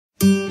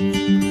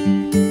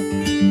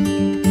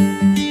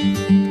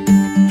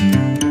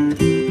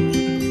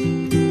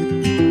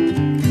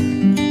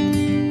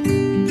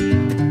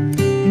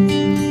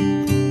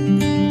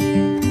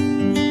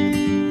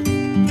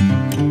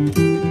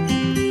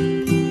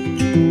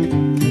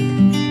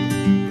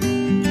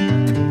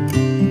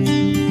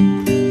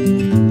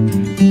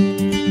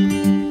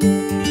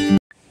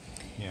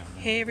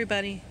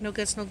everybody, no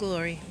guts, no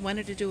glory.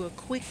 Wanted to do a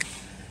quick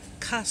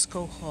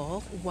Costco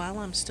haul while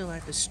I'm still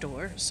at the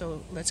store,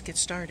 so let's get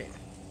started.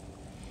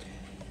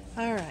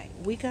 Alright,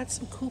 we got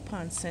some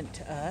coupons sent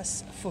to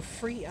us for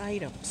free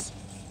items.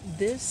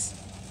 This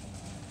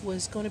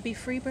was going to be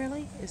free,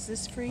 Burley? Is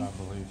this free? I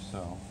believe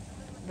so.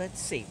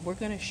 Let's see. We're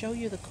going to show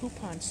you the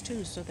coupons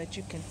too so that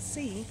you can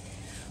see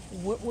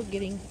what we're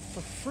getting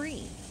for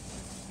free.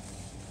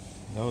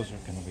 Those are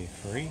going to be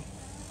free.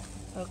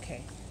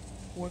 Okay,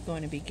 we're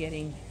going to be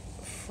getting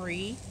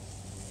free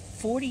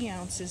 40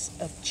 ounces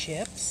of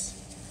chips.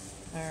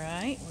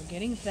 Alright, we're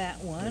getting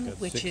that one,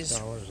 which is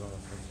 $6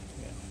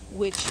 off.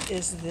 which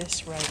is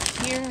this right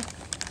here.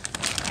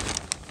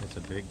 It's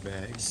a big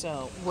bag.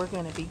 So we're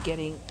going to be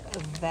getting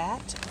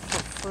that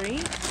for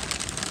free.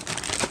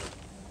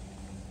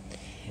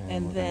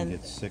 And then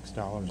it's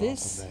 $6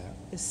 this off of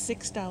that. is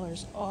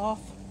 $6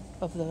 off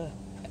of the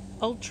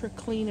ultra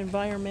clean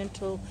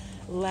environmental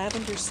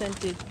lavender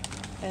scented,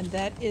 and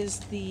that is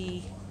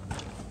the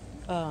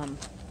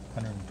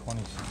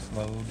 126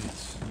 load.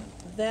 It's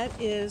that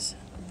is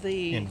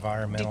the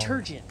environmental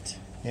detergent.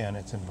 Yeah, and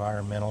it's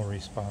environmental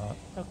response.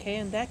 Okay,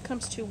 and that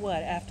comes to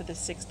what after the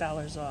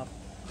 $6 off?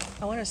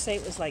 I want to say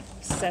it was like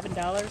 $7, $6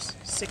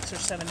 or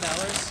 $7.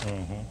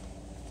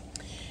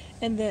 Mm-hmm.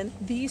 And then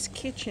these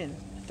kitchen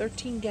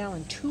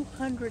 13-gallon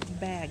 200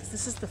 bags.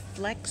 This is the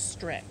flex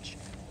stretch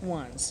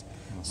ones.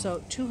 Mm-hmm.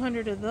 So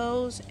 200 of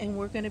those, and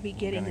we're going to be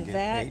getting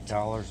that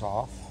 $8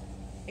 off.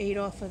 8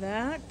 off of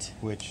that.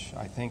 Which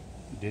I think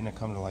didn't it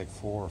come to like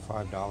 $4 or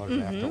 $5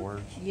 Mm-hmm.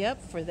 afterwards.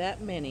 Yep, for that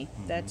many.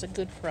 Mm-hmm. That's a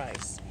good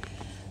price.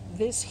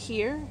 This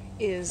here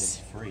is it's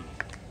free.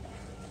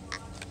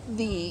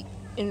 The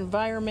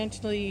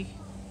environmentally.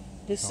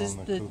 This is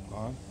the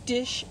coupon.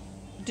 Dish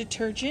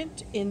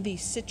detergent in the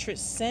citrus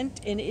scent,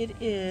 and it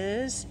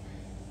is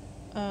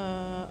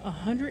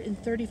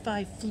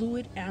 135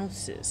 fluid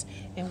ounces,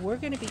 and we're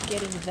going to be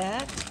getting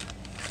that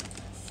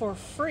for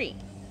free.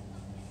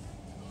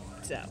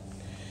 So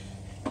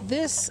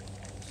this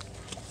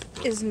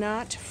is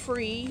not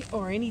free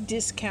or any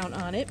discount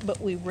on it,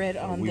 but we read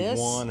on this.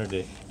 We wanted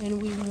it.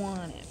 And we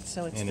want it.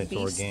 So it's the beef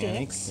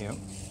organic. sticks. Yep.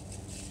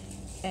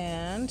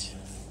 And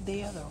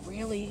they are the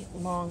really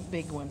long,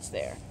 big ones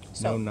there.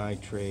 So, no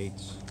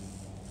nitrates.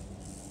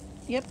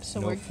 Yep, so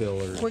no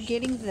fillers. We're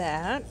getting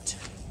that.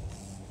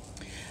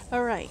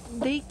 All right,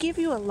 they give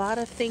you a lot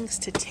of things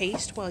to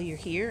taste while you're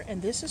here,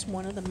 and this is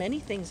one of the many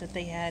things that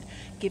they had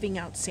giving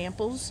out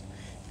samples.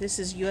 This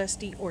is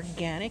USD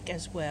organic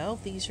as well.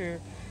 These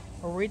are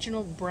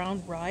original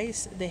brown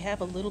rice. They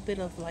have a little bit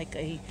of like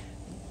a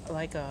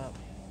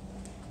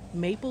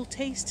maple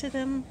taste to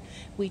them.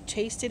 We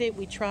tasted it,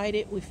 we tried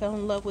it, we fell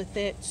in love with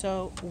it,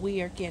 so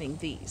we are getting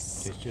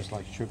these. It's just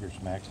like Sugar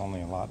Smacks,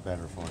 only a lot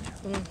better for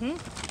you.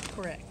 Mm-hmm,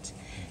 correct.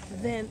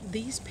 Okay. Then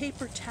these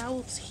paper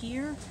towels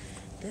here,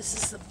 this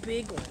is the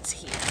big ones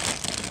here.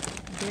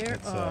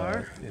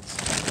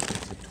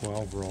 It's a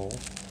 12 roll.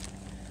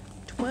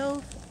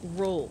 12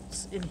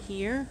 rolls in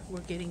here. We're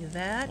getting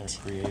that. They're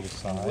creative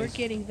size. And we're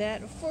getting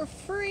that for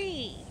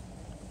free.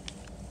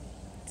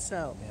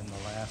 So. And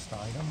the last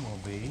item will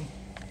be,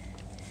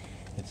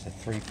 it's a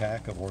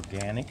 3-pack of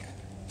organic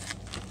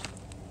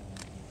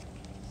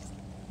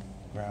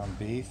ground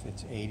beef.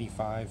 It's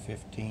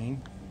 $85.15.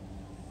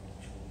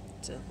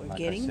 So we're like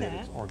getting I said, that.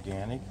 It's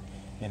organic,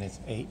 and it's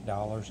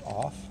 $8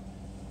 off.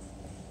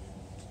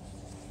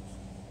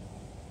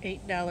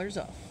 $8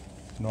 off.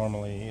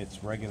 Normally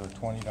it's regular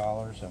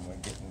 $20, and we're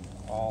getting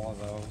all of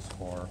those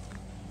for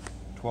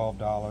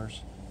 $12,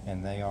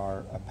 and they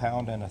are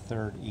 £1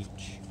 1/3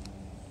 each.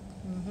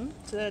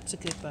 So that's a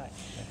good buy.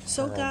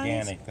 So guys,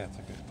 organic, that's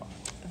a good buy.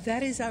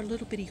 That is our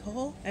little bitty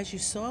haul. As you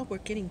saw, we're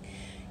getting,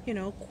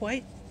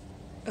 quite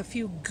a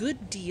few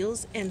good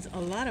deals and a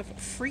lot of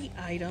free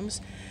items.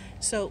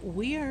 So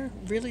we are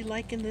really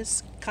liking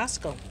this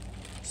Costco.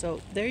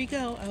 So there you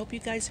go. I hope you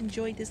guys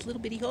enjoyed this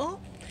little bitty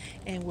haul,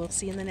 and we'll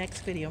see you in the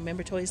next video.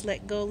 Remember, toys,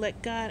 let go,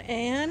 let God,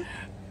 and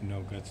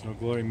no guts, no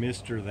glory,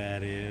 Mr.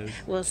 That is.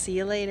 We'll see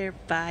you later.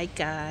 Bye,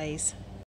 guys.